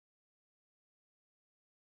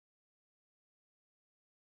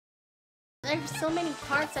There's so many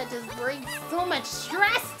parts that just bring so much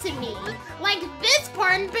stress to me. Like this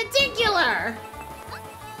part in particular.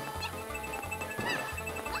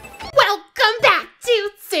 Welcome back to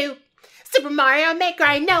Super Mario Maker.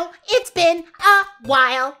 I know it's been a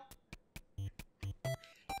while.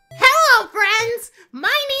 Hello, friends.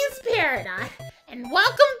 My name's Peridot, and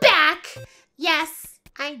welcome back. Yes,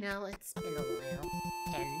 I know it's been a while,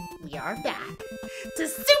 and we are back to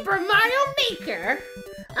Super Mario Maker.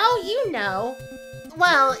 Oh, you know.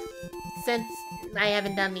 Well, since I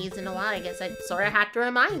haven't done these in a while, I guess I sort of have to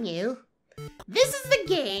remind you. This is the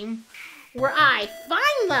game where I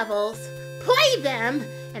find levels, play them,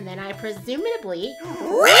 and then I presumably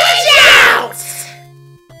reach out!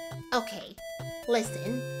 Okay,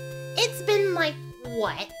 listen. It's been like,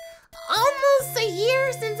 what? Almost a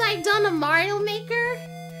year since I've done a Mario Maker?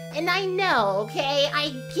 And I know, okay?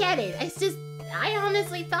 I get it. I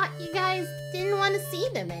honestly thought you guys didn't want to see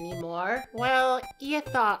them anymore. Well, you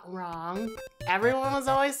thought wrong. Everyone was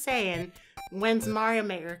always saying, when's Mario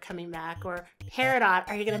Maker coming back? Or, Peridot,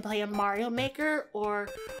 are you gonna play a Mario Maker? Or,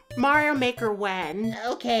 Mario Maker when?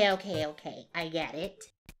 Okay. I get it.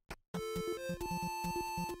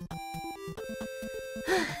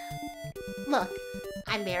 Look,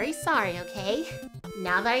 I'm very sorry, okay?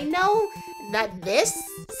 Now that I know that this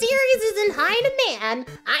series is in high demand,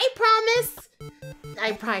 I promise...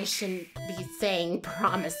 I probably shouldn't be saying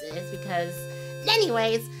promises because...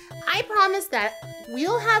 Anyways, I promise that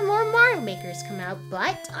we'll have more Mario Makers come out,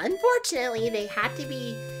 but unfortunately they have to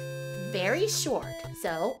be very short.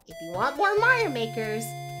 So, if you want more Mario Makers,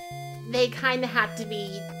 they kind of have to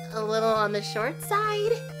be a little on the short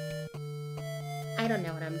side. I don't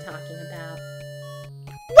know what I'm talking about.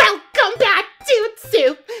 Welcome back to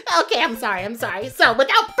Soup! Okay, I'm sorry. So,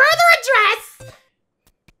 without further address...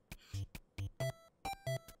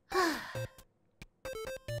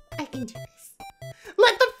 I can do this.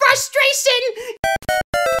 Let the frustration...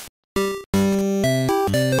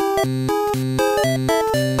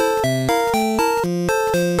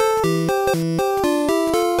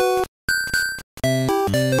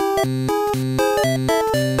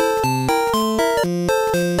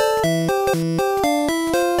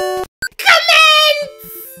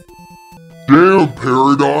 Damn,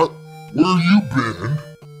 Peridot, where you been?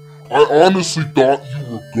 I honestly thought you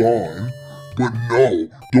were gone, but no,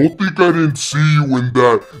 don't think I didn't see you in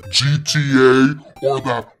that GTA or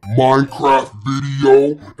that Minecraft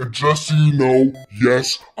video. And just so you know,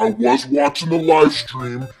 yes, I was watching the live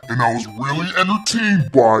stream and I was really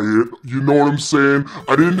entertained by it. You know what I'm saying?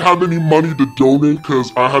 I didn't have any money to donate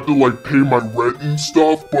because I had to like pay my rent and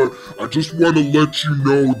stuff, but I just want to let you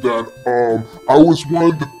know that I was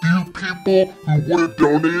one of the few people who would have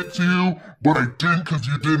donated to you, but I didn't because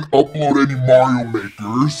you didn't upload any Mario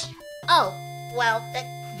Makers. Oh, well,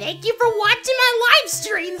 thank you for watching my live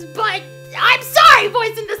streams, but I'm sorry,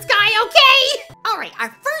 Voice in the Sky, okay? Alright,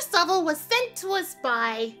 our first level was sent to us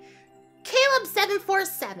by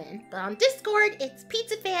Caleb747, but on Discord, it's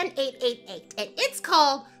PizzaFan888, and it's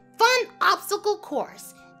called Fun Obstacle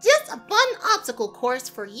Course. Just a fun obstacle course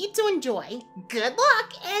for you to enjoy. Good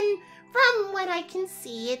luck, and from what I can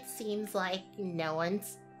see, it seems like no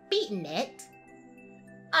one's beaten it.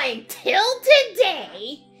 Until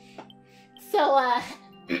today! So,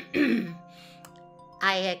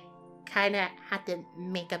 I kinda have to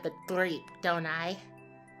make up a bleep, don't I?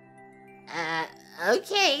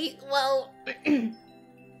 Okay, well...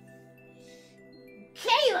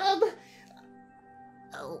 Caleb!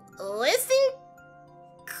 Listen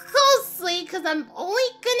closely, because I'm only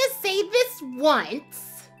gonna say this once.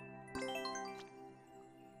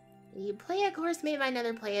 You play a course made by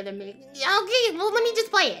another player to make... Okay, well, let me just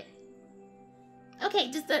play it. Okay,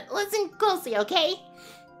 just listen closely, okay?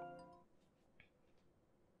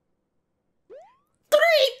 3!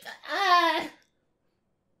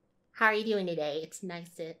 How are you doing today? It's nice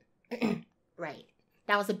to... Right.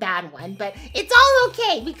 That was a bad one, but it's all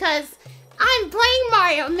okay because I'm playing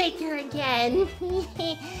Mario Maker again.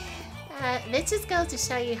 This just goes to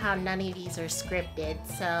show you how none of these are scripted,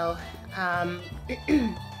 so,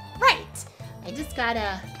 right. I just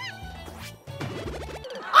gotta...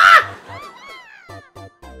 Ah!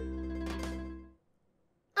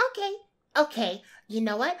 Okay, you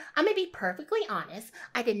know what? I'm gonna be perfectly honest.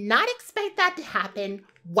 I did not expect that to happen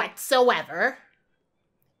whatsoever.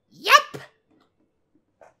 Yep!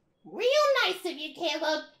 Real nice of you,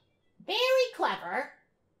 Caleb. Very clever.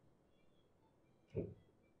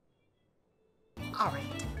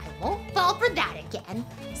 Alright, I won't fall for that again.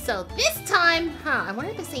 So this time, I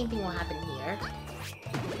wonder if the same thing will happen here.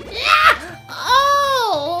 Ah!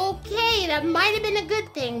 Oh, okay, that might have been a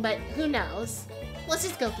good thing, but who knows. let's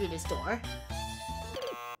just go through this door.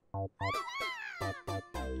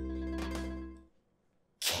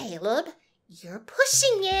 Caleb, you're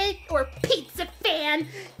pushing it, or Pizza Fan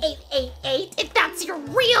 888, if that's your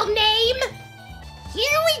real name.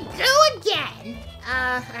 Here we go again.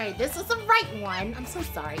 Alright, this is the right one. I'm so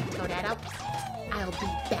sorry, Toadette. I'll be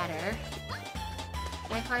better.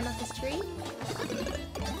 Can I climb up this tree?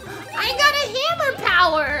 I got a hammer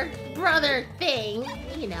power, brother thing.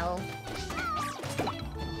 You know.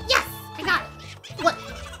 Yes, I got it. What?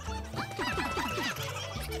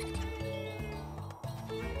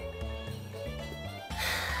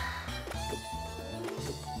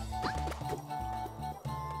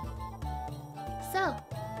 So,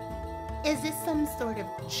 is this some sort of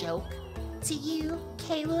joke to you,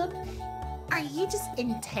 Caleb? Are you just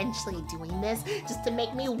intentionally doing this just to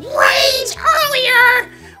make me rage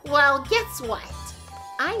earlier? Well, guess what?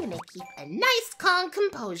 I'm gonna keep a nice calm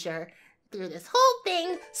composure through this whole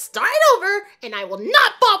thing, start over, and I will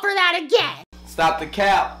not fall for that again. Stop the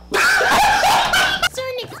cap.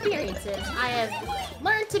 Certain experiences, I have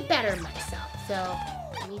learned to better myself. So,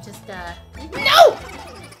 let me just, no!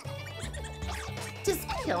 Just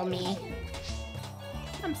kill me.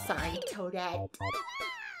 I'm sorry, Toadette.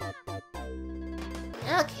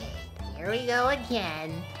 Okay, here we go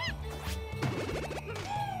again.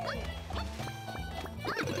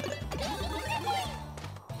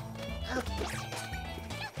 Okay.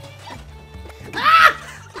 Ah!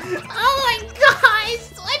 Oh my gosh!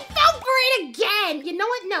 I fell for it again! You know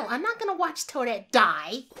what? No, I'm not gonna watch Toadette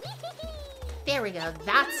die. There we go.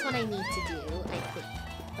 That's what I need to do, I think.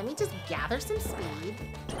 Let me just gather some speed.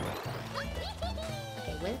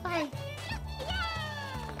 Okay, what if I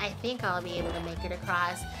think I'll be able to make it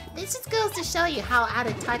across. This just goes to show you how out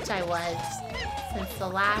of touch I was since the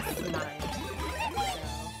last month.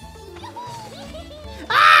 So.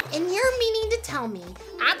 Ah! And you're meaning to tell me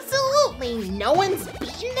absolutely no one's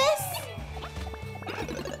beaten this?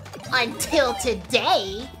 Until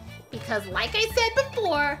today. Because like I said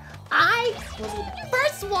before, I will be the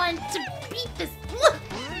first one to beat this.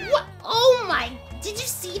 What? Oh my, did you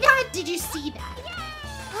see that? Did you see that?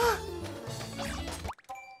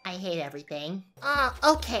 I hate everything.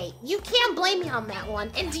 Okay, you can't blame me on that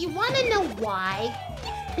one. And do you want to know why?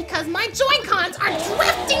 Because my Joy-Cons are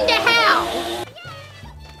drifting to hell!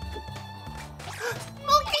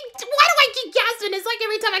 Okay, why do I keep gasping? It's like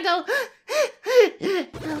every time I go...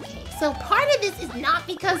 Okay, so part of this is not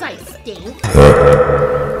because I stink.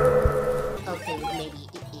 Okay, maybe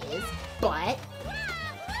it is, but...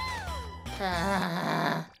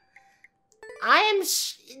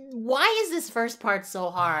 Why is this first part so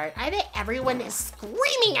hard? I bet everyone is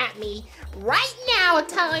screaming at me right now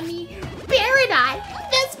telling me, Paradise,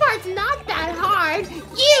 this part's not that hard.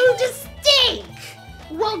 You just stink.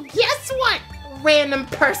 Well, guess what, random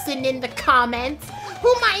person in the comments,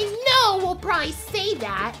 whom I know will probably say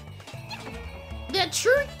that. The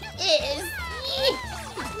truth is...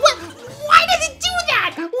 What? Why did it do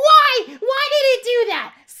that? Why? Why did it do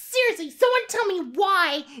that? Seriously, someone tell me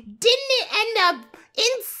why didn't it end up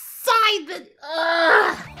inside the...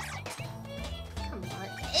 Come on.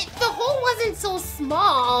 The hole wasn't so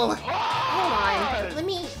small. Hold on. Let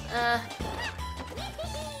me,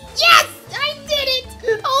 Yes! I did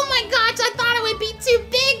it! Oh my gosh, I thought it would be too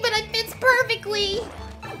big, but it fits perfectly.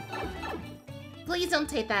 Please don't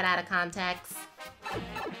take that out of context.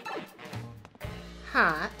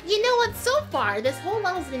 Huh. You know what? So far, this whole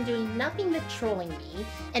level's been doing nothing but trolling me,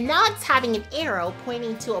 and now it's having an arrow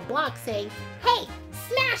pointing to a block saying, hey,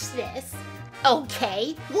 smash this!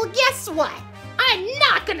 Okay, well guess what? I'm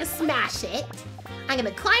not gonna smash it! I'm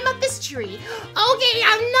gonna climb up this tree. Okay,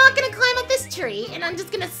 I'm not gonna climb up this tree, and I'm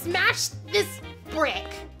just gonna smash this brick.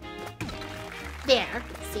 There,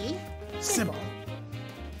 see? Simple.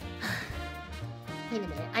 Wait a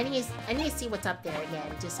minute, I need to see what's up there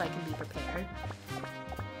again, just so I can be prepared.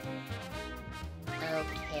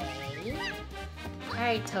 Okay.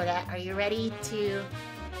 Alright, Toadette, are you ready to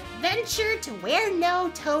venture to where no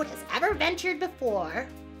Toad has ever ventured before?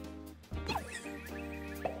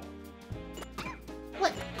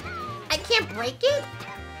 What? I can't break it?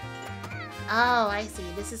 Oh, I see.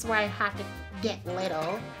 This is where I have to get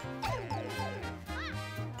little.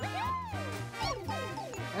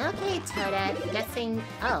 Okay, Toadette, guessing...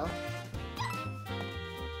 Oh.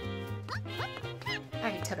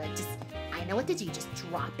 Alright, Toadette, just... I know what to do. Just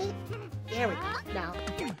drop it. There we go. Now,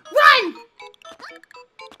 run!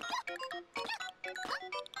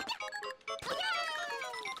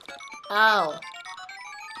 Oh.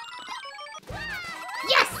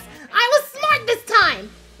 Yes! I was smart this time!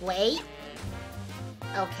 Wait.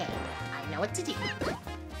 Okay. I know what to do.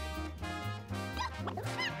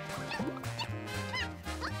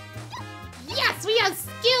 Yes, we have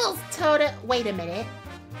skills, Toad. Wait a minute.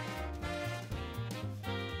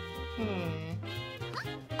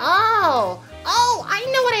 Oh, I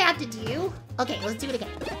know what I have to do. Okay, let's do it again.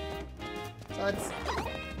 So let's...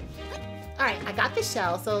 Alright, I got the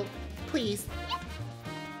shell, so please.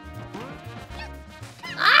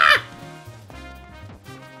 Ah!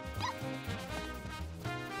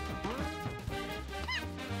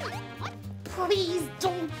 Please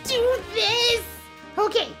don't do this!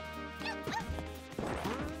 Okay.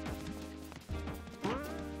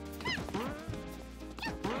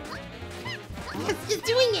 Yes, it's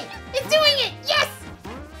doing it! It's doing it! Yes!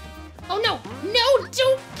 Oh no! No!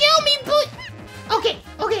 Don't kill me, please! Okay,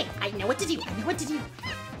 okay. I know what to do. I know what to do.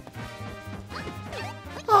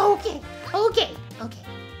 Okay, okay, okay.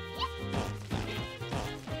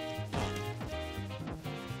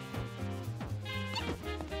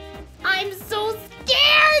 I'm so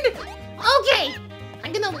scared! Okay,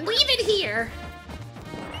 I'm gonna leave it here.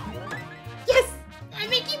 Yes, I'm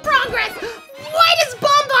making progress. What is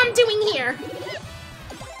Bomb Bomb doing here?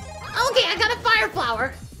 Okay, I got a fire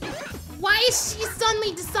flower. Why is she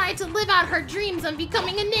suddenly decide to live out her dreams on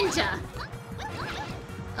becoming a ninja?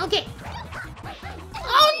 Okay.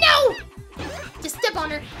 Oh no! Just step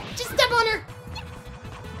on her. Just step on her.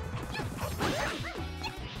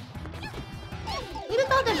 Who'd have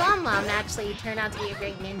thought that Bomb Bomb actually turned out to be a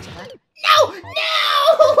great ninja? No! No!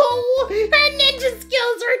 Her ninja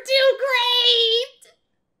skills are too great!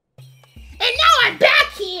 And now I'm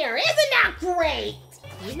back here! Isn't that great?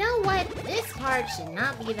 You know what? This part should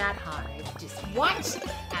not be that hard. Just watch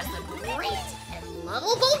as the great and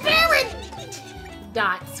lovable parent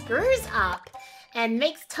Dot screws up and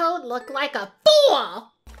makes Toad look like a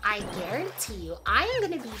fool! I guarantee you, I am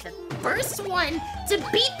gonna be the first one to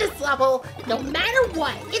beat this level no matter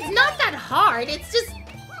what. It's not that hard, it's just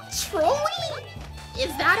trolling?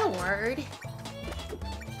 Is that a word?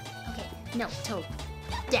 Okay, no, Toad.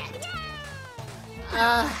 Dead.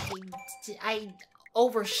 I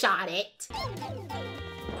overshot it.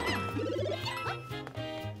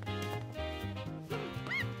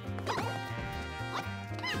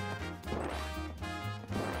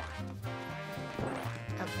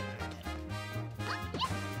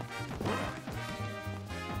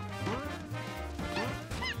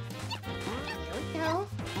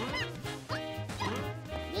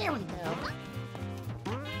 There we go.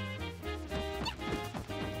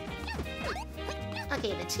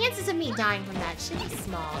 Okay, the chances of me dying from that should be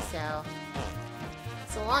small, so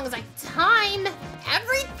long as I time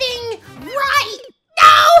everything right.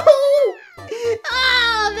 No!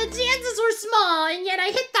 Oh, the chances were small, and yet I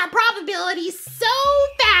hit that probability so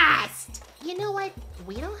fast. You know what?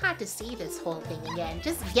 We don't have to see this whole thing again.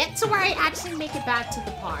 Just get to where I actually make it back to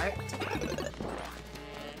the part.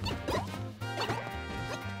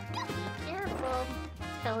 Be careful,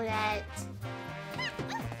 Toadette.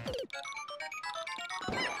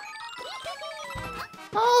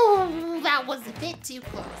 Oh, that was a bit too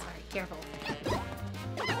close. Alright, careful.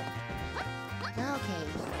 Okay,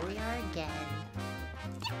 here we are again.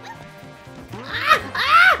 Ah!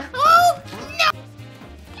 Ah! Oh, no!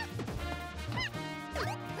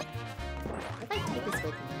 What if I take this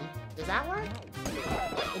with me? Does that work?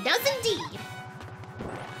 It does indeed.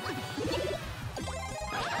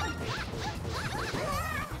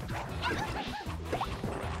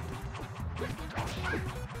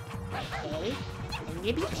 Okay. I'm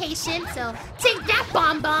gonna be patient, so take that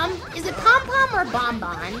Bomb Bomb. Is it Pom Pom or Bon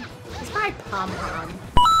Bon? It's probably Pom Pom.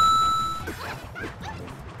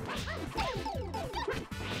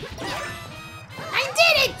 I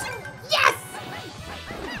did it! Yes!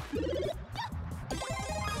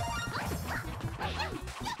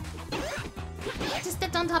 I just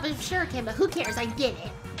stepped on top of a shuriken, but who cares? I did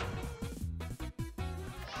it.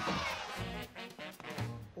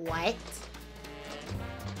 What?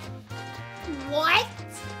 What?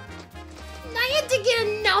 I had to get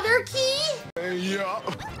another key? Yeah.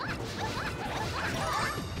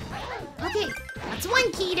 Okay, that's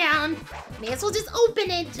one key down. May as well just open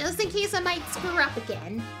it just in case I might screw up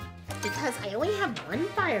again. Because I only have one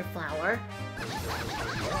fire flower.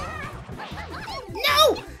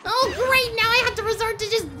 No! Oh great, now I have to resort to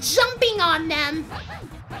just jumping on them.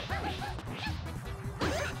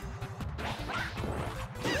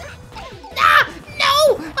 Ah!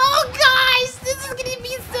 No! Oh guys, this is gonna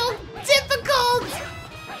be so difficult!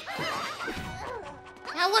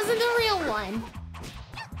 That wasn't the real one.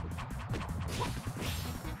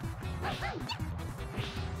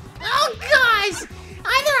 Oh gosh!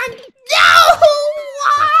 Either I'm... No!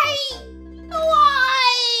 Why? Why?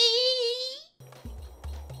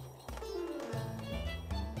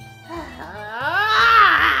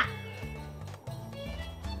 Ah!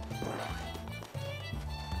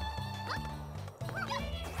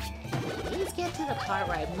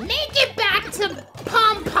 make it back to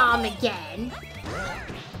Pom Pom again.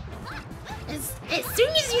 As soon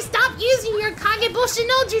as you stop using your Kagebushin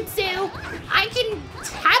no Jutsu, I can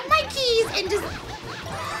have my keys and just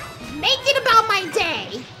make it about my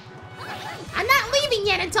day. I'm not leaving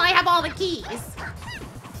yet until I have all the keys.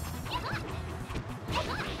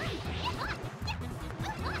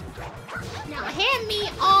 Now hand me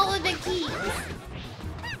all of the keys.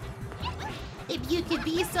 If you could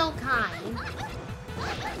be so kind.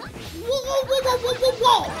 Whoa, whoa, whoa, whoa, whoa,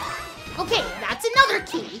 whoa, whoa! Okay, that's another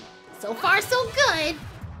key. So far, so good.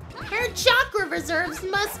 Her chakra reserves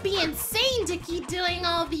must be insane to keep doing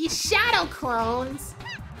all these shadow clones.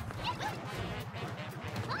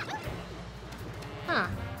 Huh.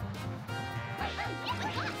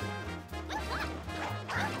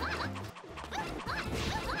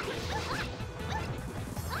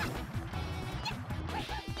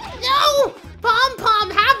 No! Pom Pom,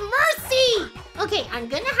 have mercy! Okay, I'm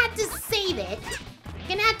gonna have to save it. I'm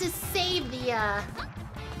gonna have to save the,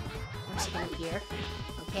 what's up here?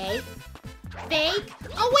 Okay. Fake.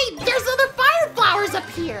 Oh wait, there's other fire flowers up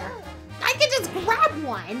here. I can just grab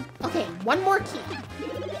one. Okay, one more key.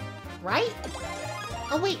 Right?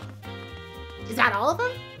 Oh wait. Is that all of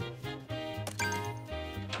them?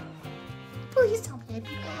 Please tell me I'd be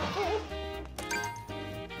careful.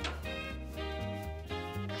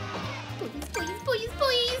 Please, please, please,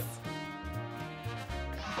 please.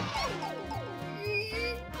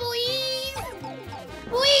 Please.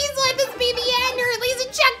 Please let this be the end or at least a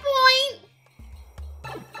checkpoint.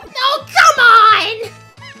 No, come on!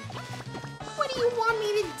 What do you want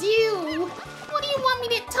me to do? What do you want me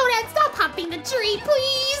to... Toadette, stop hopping the tree,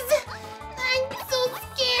 please! I'm so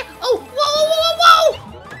scared. Oh, whoa, whoa, whoa, whoa!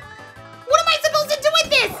 What am I supposed to do with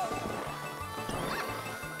this?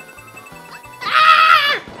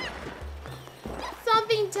 Ah!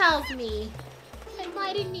 Something tells me I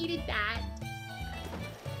might have needed that.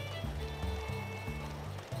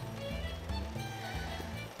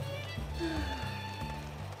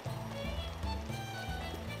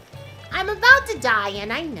 I'm about to die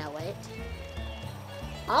and I know it.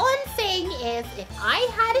 All I'm saying is if I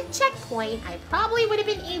had a checkpoint, I probably would have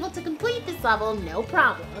been able to complete this level no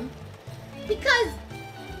problem. Because...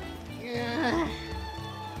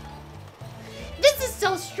 this is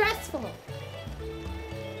so stressful.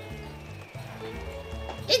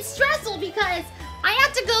 It's stressful because I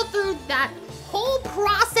have to go through that whole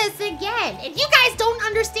process again. And you guys don't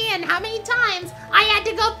understand how many times I had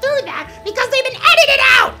to go through that because they've been edited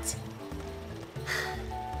out!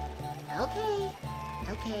 Okay,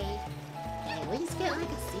 okay. Can I at least get like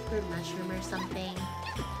a secret mushroom or something?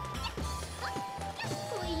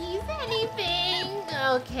 Please, anything.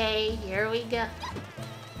 Okay, here we go.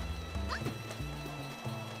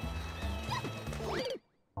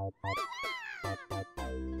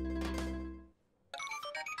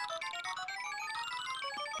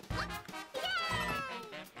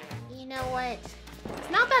 You know what? It's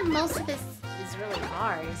not that most of this is really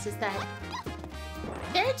hard. It's just that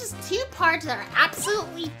there are just two parts that are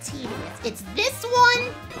absolutely tedious. It's this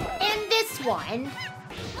one and this one.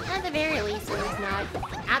 At the very least, it is not.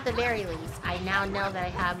 At the very least, I now know that I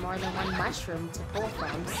have more than one mushroom to pull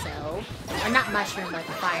from, so... Or not mushroom, but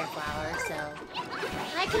the fire flower, so...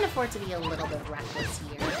 I can afford to be a little bit reckless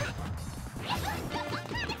here.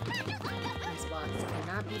 These blocks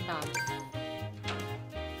cannot be bumped.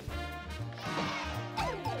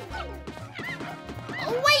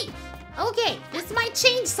 Oh, wait! Okay, this might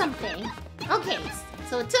change something. Okay,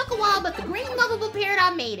 so it took a while, but the green lovable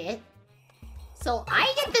Peridot made it. So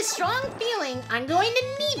I get this strong feeling I'm going to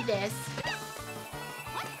need this.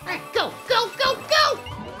 Alright, go, go, go, go!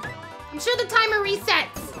 I'm sure the timer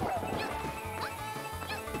resets.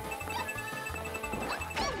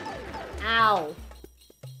 Ow.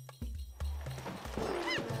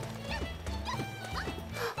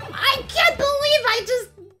 I can't believe I just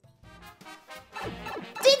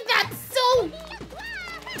did that so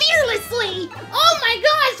fearlessly! Oh my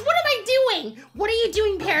gosh, what am I doing? What are you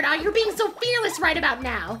doing, Peridot? You're being so fearless right about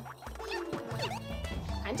now.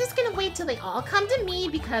 I'm just gonna wait till they all come to me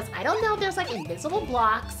because I don't know if there's like invisible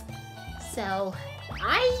blocks. So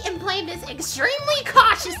I am playing this extremely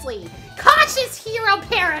cautiously. Cautious hero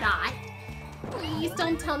Peridot. Please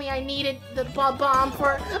don't tell me I needed the bomb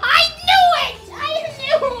for... I knew it! I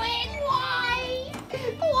knew it! Why?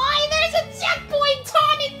 Why? There's a checkpoint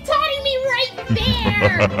taunting me right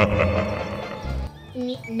there!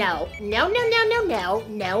 No. No, no, no, no, no,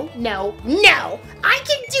 no, no, no! I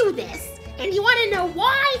can do this! And you want to know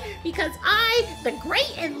why? Because I, the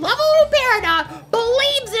great and lovable Peridot,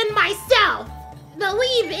 believes in myself!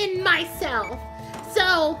 Believe in myself!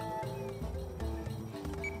 So...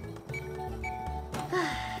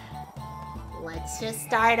 Let's just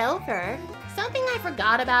start over. Something I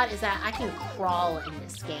forgot about is that I can crawl in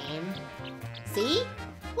this game. See?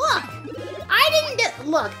 Look!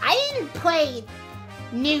 I didn't play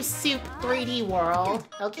New Soup 3D World,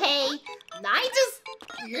 okay? I just,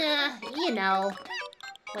 you know.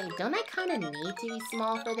 Wait, don't I kind of need to be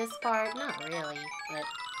small for this part? Not really, but...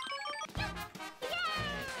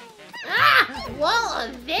 Ah! Well,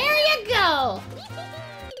 there you go!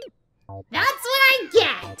 That's what I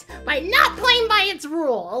get by not playing by its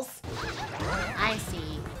rules! I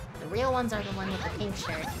see. The real ones are the one with the pink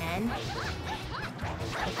shirt, and...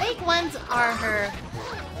 the fake ones are her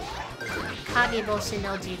Kageboshi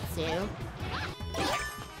no Jutsu.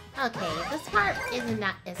 Okay, this part isn't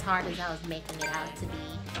that as hard as I was making it out to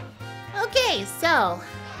be. Okay, so...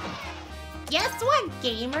 guess what,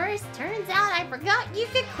 gamers? Turns out I forgot you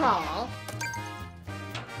could crawl.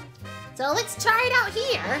 So let's try it out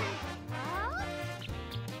here.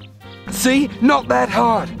 See? Not that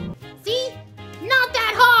hard. See? Not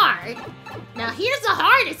that hard. Now here's the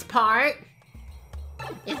hardest part.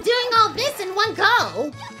 Is doing all this in one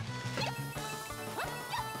go.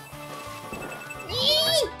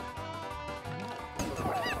 Eee!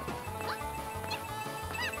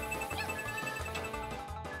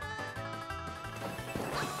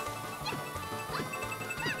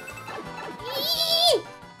 Eee!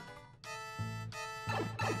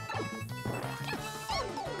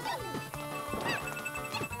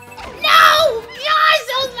 No! Gosh,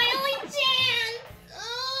 that was my only chance!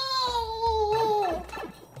 Oh!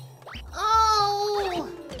 Oh!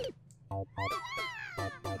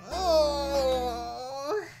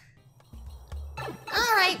 Oh!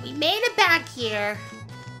 Alright, we made it back here.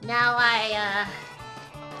 Now I,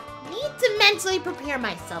 need to mentally prepare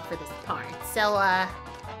myself for this part. So,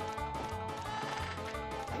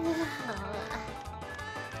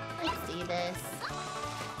 let's see this.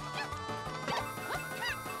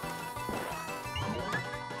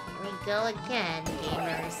 Here we go again,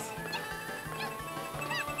 gamers.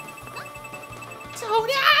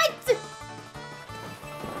 Toadette!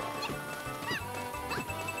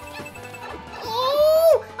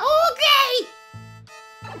 Oh! Okay!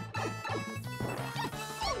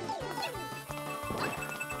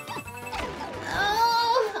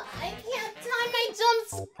 Oh! I can't time my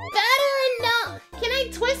jumps better enough! Can I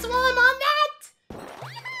twist while I'm on that?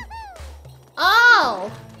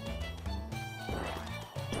 Oh!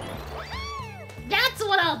 That's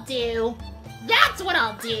what I'll do! That's what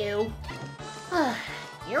I'll do!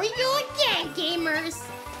 Here we go again, gamers!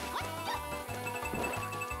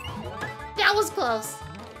 That was close.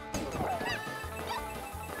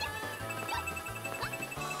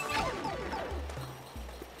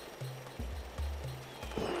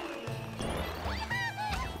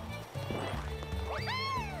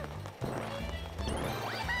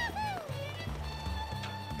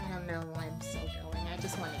 I don't know why I'm still going. I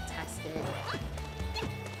just want to test it.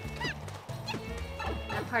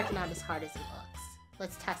 That part's not as hard as it looks.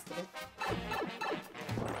 Let's test it.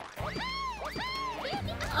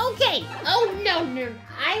 Okay! Oh, no.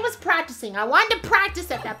 I was practicing. I wanted to practice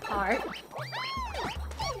at that part.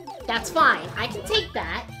 That's fine. I can take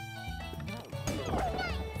that.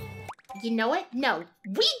 You know what? No.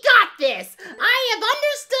 We got this! I have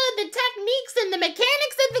understood the techniques and the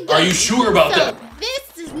mechanics of the game. Are you sure about that?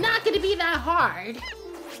 This is not going to be that hard.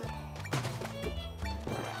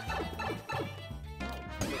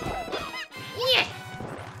 Yeah.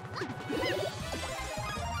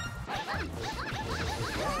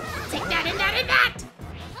 Take that and that and that!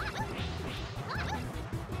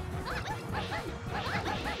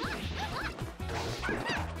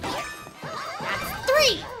 That's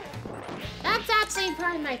 3! That's actually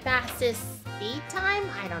probably my fastest speed time?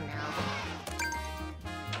 I don't know.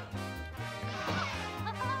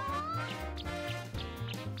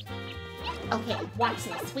 Okay, watch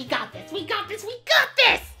this. We got this. We got this. We got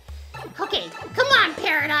this! Okay, come on,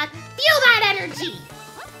 Peridot. Feel that energy!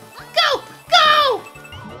 Go! Go!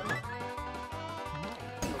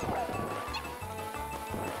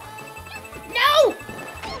 No!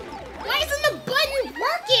 Why isn't the button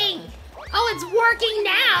working? Oh, it's working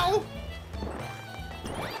now!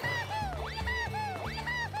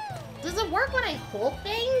 Does it work when I hold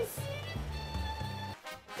things?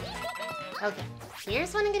 Okay,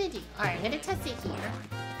 here's what I'm gonna do. Alright, I'm gonna test it here.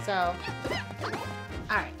 So,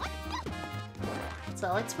 alright.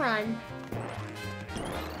 So let's run.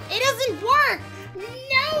 It doesn't work!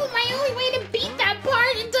 No! My only way to beat that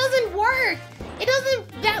part, it doesn't work! It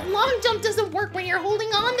doesn't, that long jump doesn't work when you're holding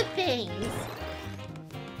on to things.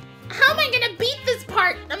 How am I gonna beat this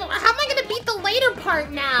part? How am I gonna beat the later part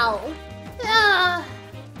now?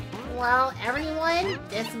 Well, everyone,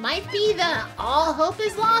 this might be the all hope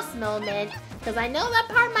is lost moment. Because I know that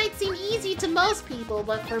part might seem easy to most people,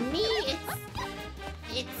 but for me,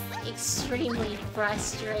 it's extremely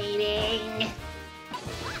frustrating.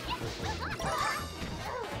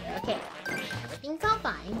 Okay, everything's all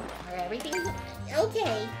fine. Or everything's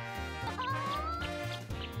okay.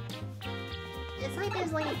 It's like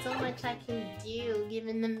there's like so much I can do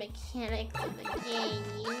given the mechanics of the game.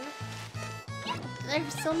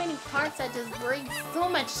 There's so many parts that just bring so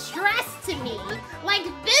much stress to me. Like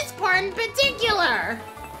this part in particular.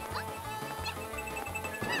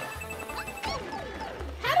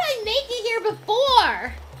 How did I make it here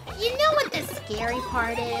before? You know what the scary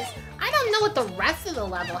part is? I don't know what the rest of the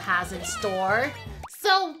level has in store.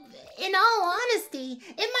 So, in all honesty,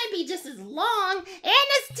 it might be just as long and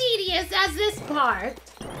as tedious as this part.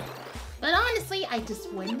 But honestly, I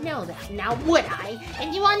just wouldn't know that. Now would I?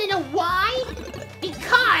 And you want to know why?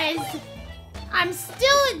 Because I'm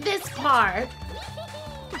still at this part.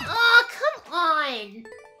 Oh, come on.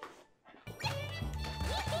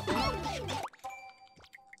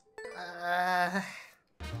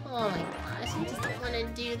 Oh my gosh, I just don't want to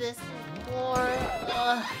do this anymore.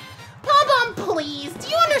 Pom-Pom, please, do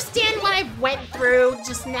you understand what I went through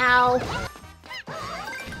just now?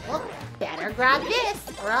 Well, better grab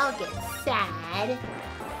this or I'll get sad.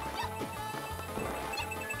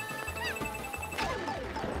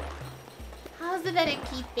 How's it that I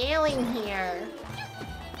keep failing here?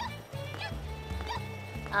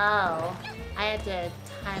 Oh, I had to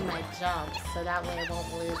time my jumps so that way I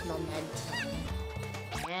won't lose momentum.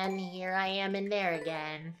 And here I am in there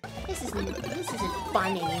again. This isn't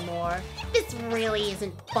fun anymore. This really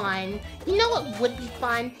isn't fun. You know what would be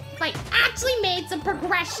fun? If I actually made some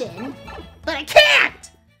progression. But I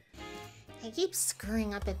can't! I keep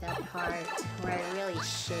screwing up at that part where I really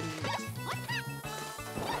shouldn't.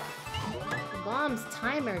 Bomb's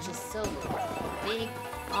timer is just so big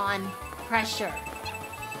on pressure.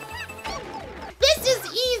 This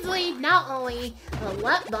is easily not only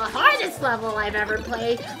the hardest level I've ever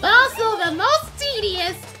played, but also the most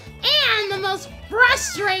tedious and the most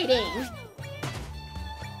frustrating.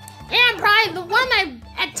 And probably the one I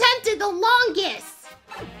attempted the longest.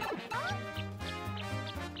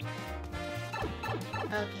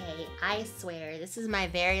 Okay, I swear, this is my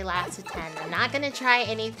very last attempt. I'm not gonna try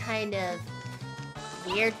any kind of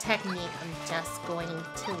weird technique. I'm just going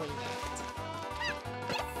to wing it.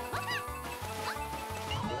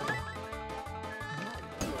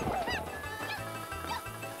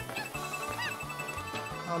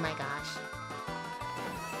 Oh my gosh.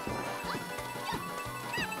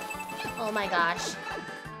 Oh my gosh.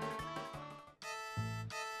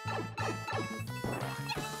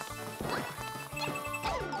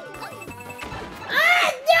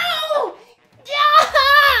 Ah, no! No!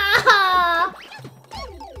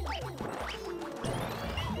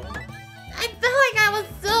 I felt like I was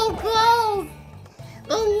so close.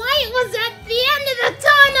 The light was at the end of the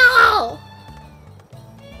tunnel.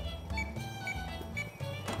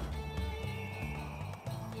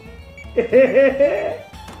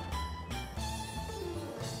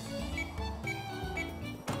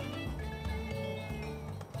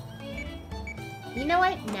 You know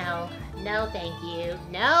what? No. No, thank you.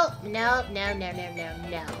 No, no, no, no, no, no,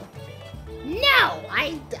 no. No!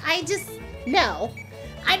 I just... No.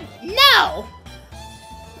 No!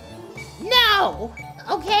 No!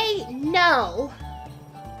 Okay? No.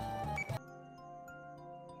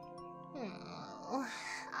 Oh,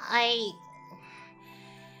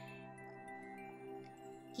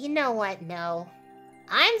 You know what? No.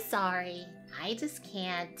 I'm sorry. I just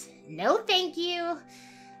can't. No, thank you.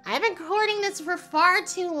 I've been recording this for far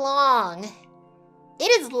too long.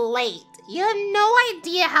 It is late. You have no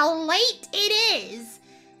idea how late it is.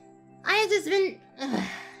 I have just been...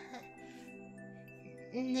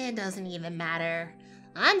 It doesn't even matter.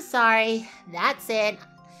 I'm sorry. That's it.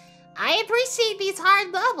 I appreciate these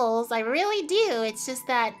hard levels. I really do. It's just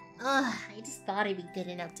that... I just thought I'd be good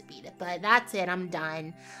enough to beat it, but that's it. I'm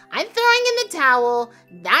done. I'm throwing in the towel.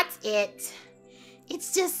 That's it.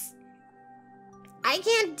 It's just... I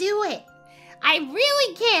can't do it. I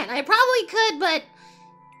really can't. I probably could, but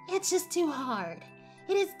it's just too hard.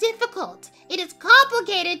 It is difficult. It is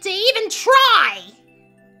complicated to even try.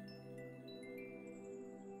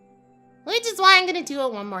 Which is why I'm going to do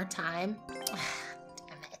it one more time.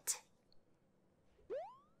 Damn it.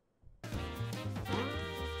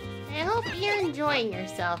 I hope you're enjoying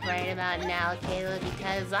yourself right about now, Kayla,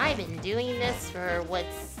 because I've been doing this for,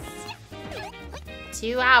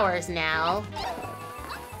 2 hours now.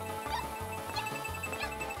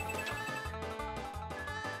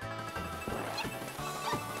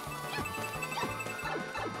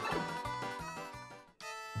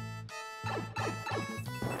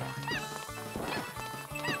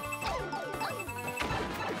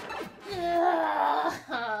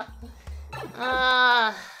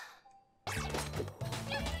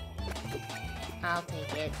 I'll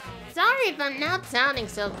take it. Sorry if I'm not sounding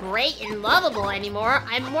so great and lovable anymore.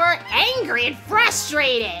 I'm more angry and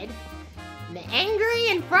frustrated. The angry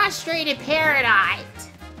and frustrated Paradise.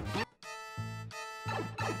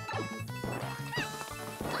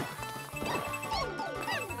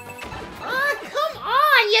 Oh, come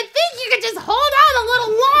on! You think you could just hold out a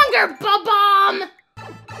little longer, Ba-Bomb?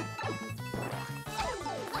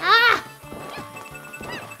 Ah!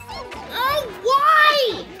 Oh,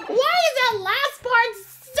 why? Why is that last part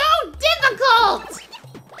so difficult?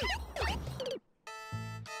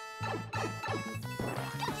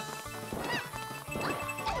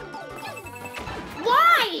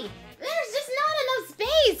 Why? There's just not enough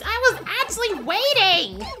space. I was actually waiting.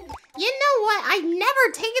 You know what? I've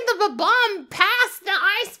never taken the bomb past the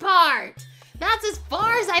ice part. That's as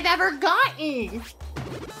far as I've ever gotten.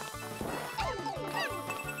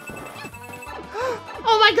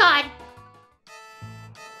 Oh my god.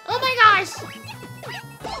 Oh my gosh!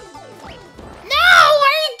 No!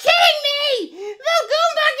 Are you kidding me? The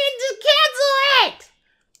Goomba can just cancel it!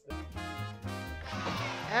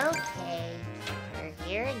 Okay, we're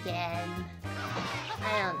here again. I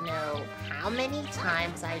don't know how many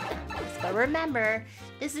times I've done this, but remember,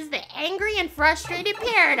 this is the angry and frustrated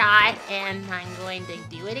Paradise, and I'm going to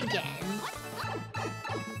do it again.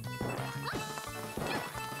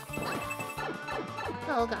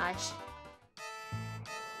 Oh gosh.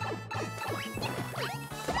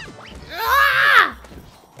 Ah!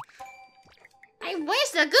 I wish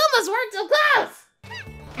the Goombas weren't so close!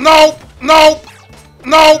 No! No!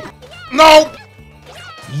 No! No!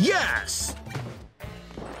 Yes!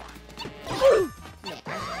 There.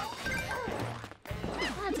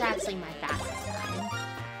 That's actually my fastest time.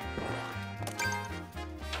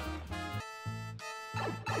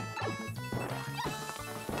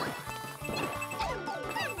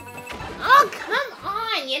 Oh, come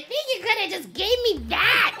on! You think you could have just gave me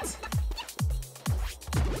that?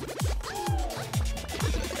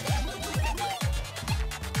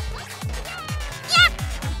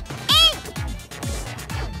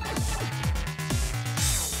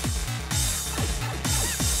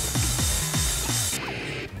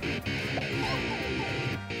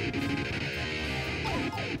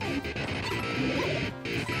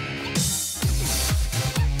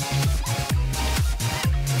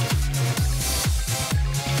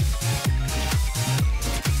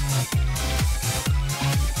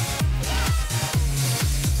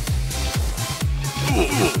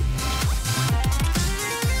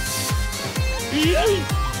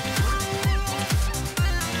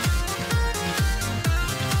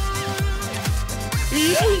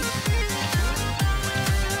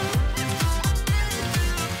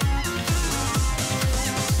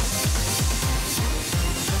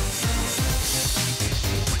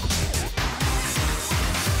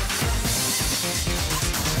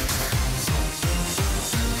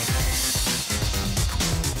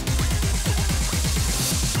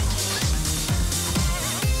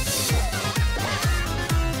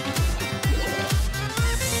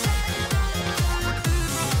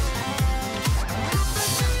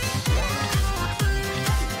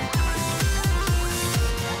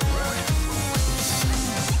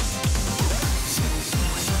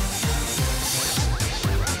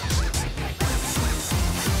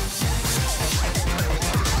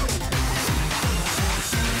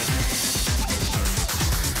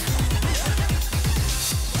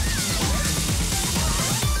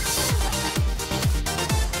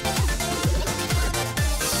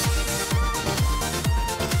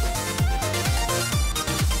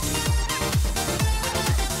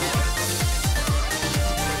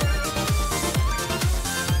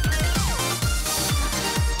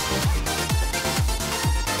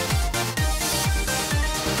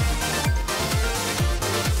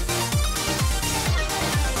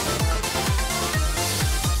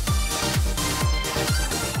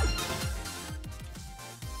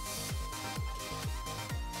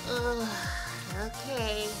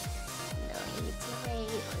 Okay. No need to wait.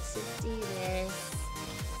 Let's just do this.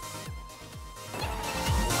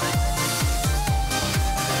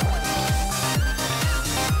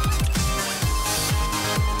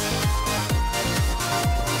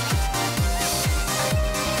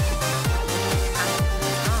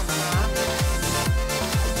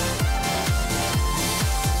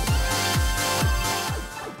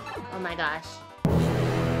 Oh my gosh.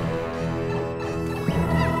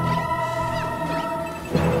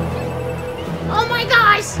 Oh my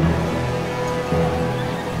gosh!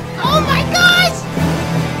 Oh my gosh!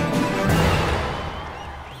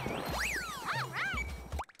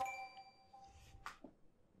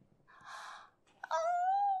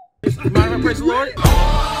 Mind if I praise the Lord?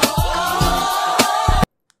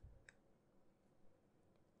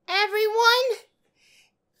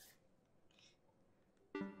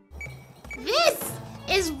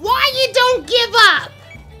 give up!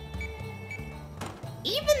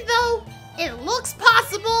 Even though it looks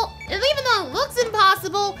possible, and even though it looks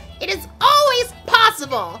impossible, it is always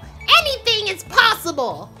possible. Anything is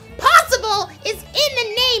possible. Possible is in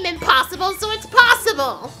the name impossible, so it's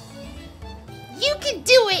possible. You can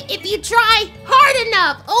do it if you try hard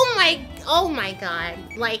enough. Oh my god.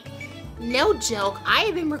 Like, no joke, I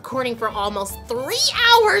have been recording for almost 3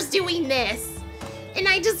 hours doing this. And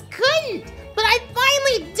I just couldn't. But I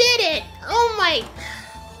finally did it. Oh my...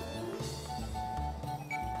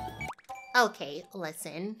 Okay,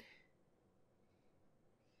 listen.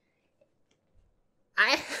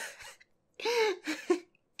 I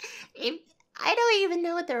don't even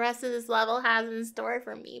know what the rest of this level has in store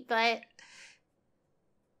for me, but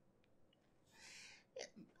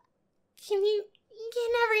can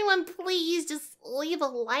everyone please just leave a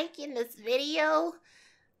like in this video?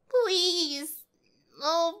 Please.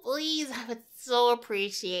 Oh, please, I would so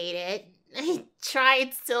appreciate it. I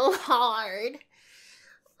tried so hard.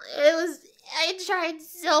 I tried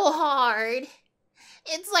so hard.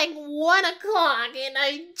 It's like 1 o'clock and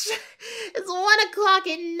it's 1 o'clock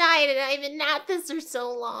at night and I've been at this for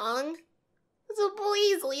so long. So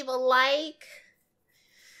please leave a like.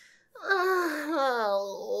 Oh,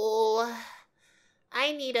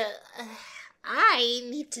 I need to,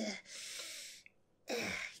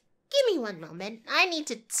 give me one moment. I need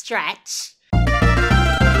to stretch. To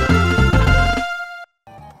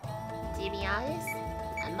be honest,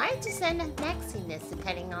 I might just end up maxing this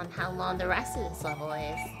depending on how long the rest of this level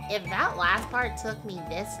is. If that last part took me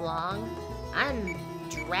this long, I'm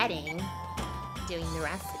dreading doing the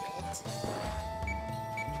rest of it.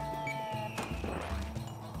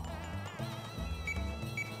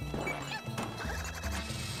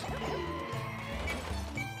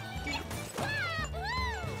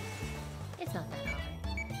 It's not that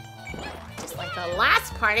hard. Just like the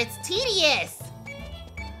last part, it's tedious!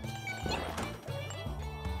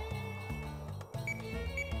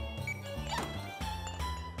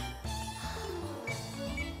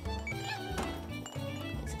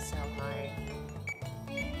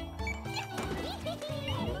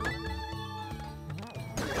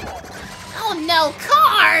 Oh no,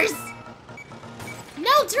 cars!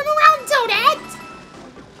 No, turn around, Toadette!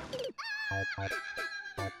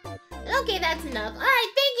 Okay, that's enough.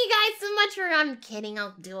 Alright, thank you guys so much for... I'm kidding,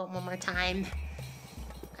 I'll do it one more time.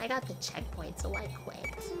 I got the checkpoint, so I quit.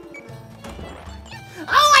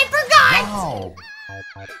 Oh, I forgot! Wow.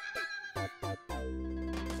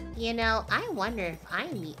 You know, I wonder if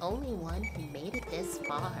I'm the only one who made it this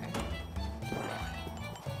far.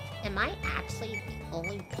 Am I actually the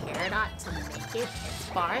only Peridot to make it as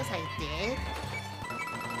far as I did?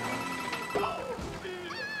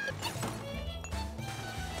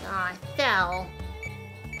 Oh, I fell.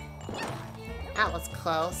 That was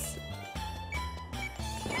close.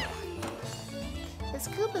 This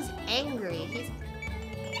Koopa's angry.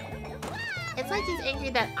 It's like he's angry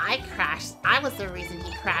that I crashed. I was the reason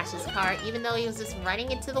he crashed his car, even though he was just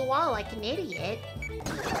running into the wall like an idiot. Can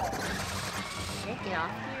I get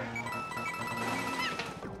off here?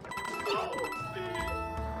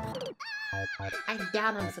 I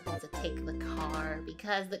doubt I'm supposed to take the car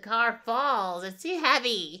because the car falls. It's too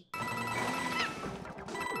heavy. I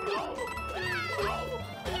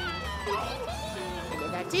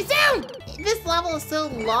did that too soon! This level is so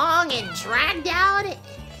long and dragged out.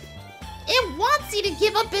 It wants you to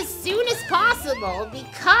give up as soon as possible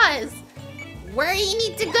because where you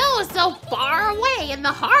need to go is so far away and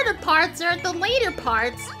the harder parts are the later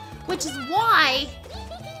parts, which is why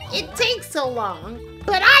it takes so long.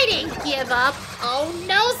 But I didn't give up. Oh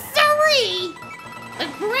no, siree! A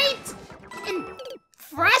great and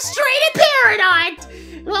frustrated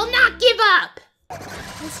Peridot will not give up.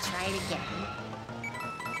 Let's try it again.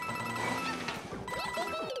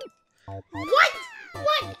 What?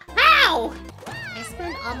 What? How? I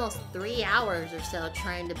spent almost 3 hours or so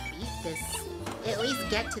trying to beat this, at least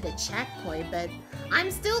get to the checkpoint, but I'm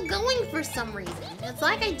still going for some reason. It's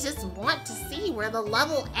like I just want to see where the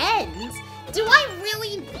level ends. Do I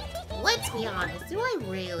really, let's be honest, do I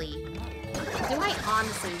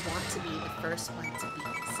honestly want to be the first one to beat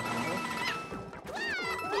this level?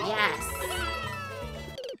 Yes.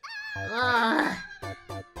 Ugh.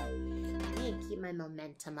 I need to keep my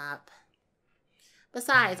momentum up.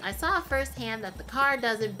 Besides, I saw firsthand that the car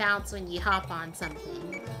doesn't bounce when you hop on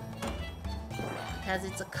something. Because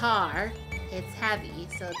it's a car, it's heavy,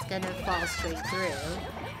 so it's gonna fall straight through.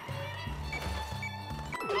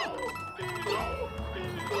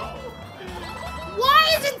 Why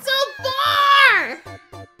is it so far?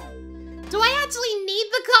 Do I actually need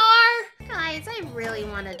the car? Guys, I really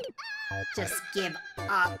want to... just give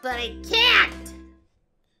up, but I can't.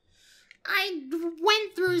 I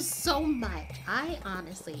went through so much. I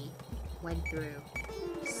honestly went through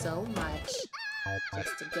so much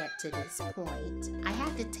just to get to this point. I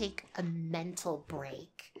had to take a mental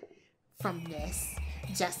break from this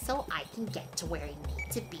just so I can get to where I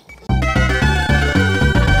need to be.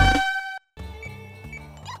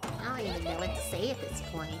 I don't even know what to say at this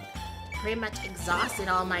point. Pretty much exhausted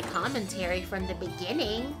all my commentary from the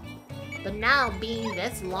beginning. But now, being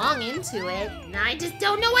this long into it, I just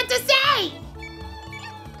don't know what to say!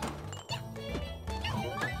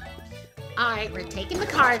 Alright, we're taking the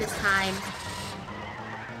car this time.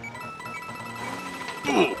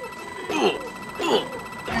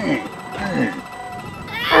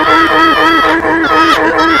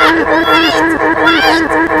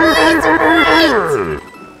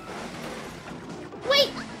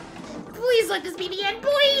 Wait! Please let this be the end,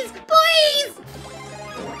 please! Please!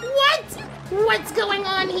 What? What's going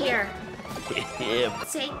on here?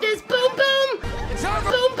 Take this, boom boom! It's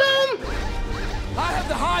over. Boom boom! I have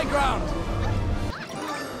the high ground.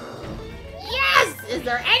 Yes! Is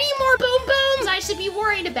there any more boom booms I should be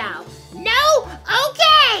worried about? No?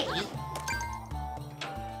 Okay!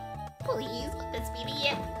 Please, let this be the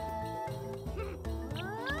end.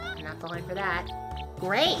 I'm not falling for that.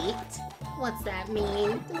 Great! What's that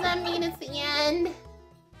mean? Does that mean it's the end?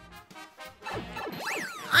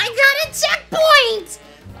 I got a checkpoint!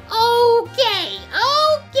 Okay,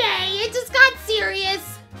 okay, it just got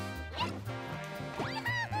serious.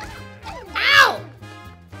 Ow!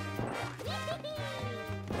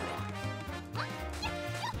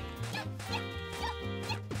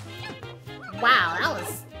 Wow, that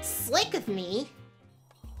was slick of me.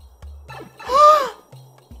 Oh,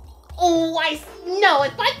 no,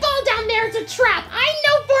 if I fall down there, it's a trap. I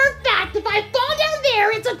know for a fact if I fall down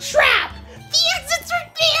there, it's a trap. The exit's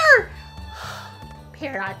right there!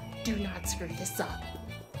 Peridot, do not screw this up.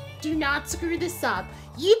 Do not screw this up.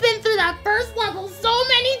 You've been through that first level so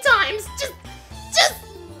many times. Just...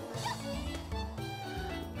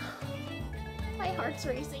 My heart's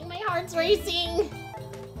racing. My heart's racing.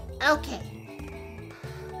 Okay.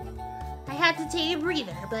 I had to take a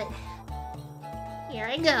breather, but here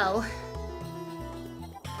I go.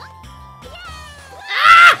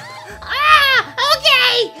 Ah! Ah!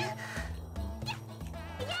 Okay!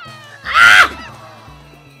 Ah!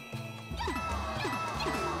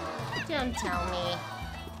 Don't tell me.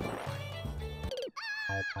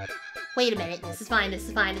 Wait a minute. This is fine. This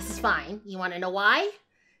is fine. This is fine. You want to know why?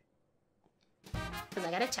 Because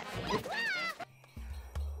I got a checkpoint.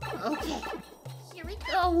 Okay. Here we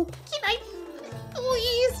go. Can I...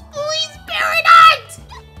 Please, please, Peridot!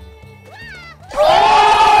 I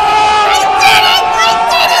did it! I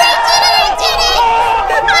did it! I did it!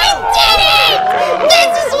 I did it!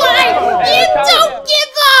 This is why you don't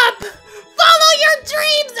give up! Follow your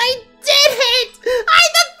dreams! I did it!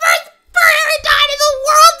 I'm the first Peridot in the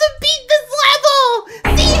world to beat this level!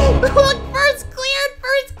 See? Look, first cleared!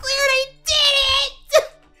 I did it!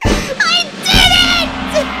 I did it!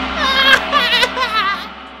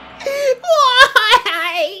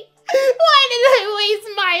 Why? Why did I waste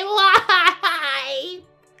my life?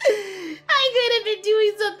 I could have been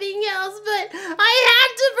doing something else, but I had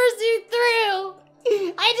to pursue through.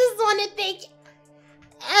 I just want to thank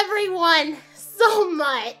everyone so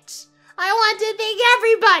much. I want to thank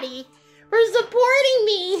everybody for supporting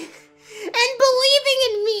me and believing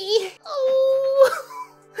in me.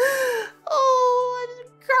 Oh, I'm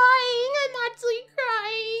crying. I'm actually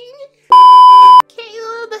crying.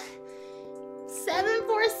 Caleb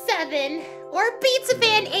 747 or Pizza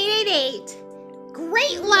Fan 888.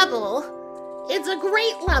 Great level. It's a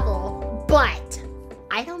great level, but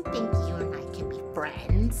I don't think you and I can be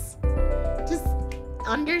friends. Just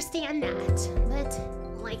understand that. But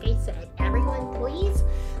like I said, everyone please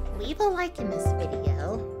leave a like in this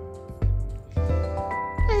video.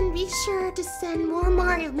 And be sure to send more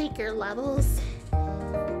Mario Maker levels.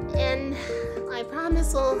 And I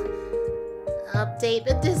promise we'll update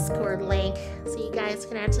the Discord link so you guys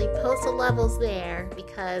can actually post the levels there,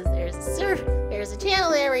 because there's a channel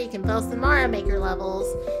there where you can post the Mario Maker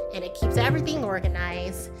levels and it keeps everything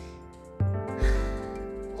organized.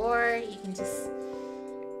 Or you can just,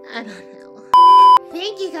 I don't know.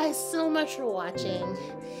 Thank you guys so much for watching,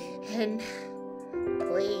 and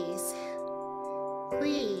please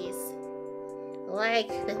like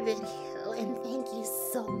the video, and thank you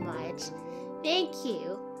so much. Thank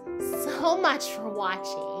you so much for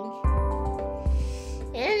watching.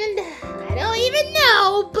 And I don't even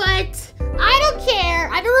know, but I don't care.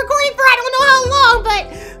 I've been recording for I don't know how long, but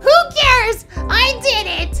who cares? I did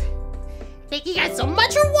it. Thank you guys so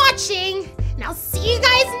much for watching, and I'll see you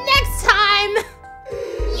guys next time.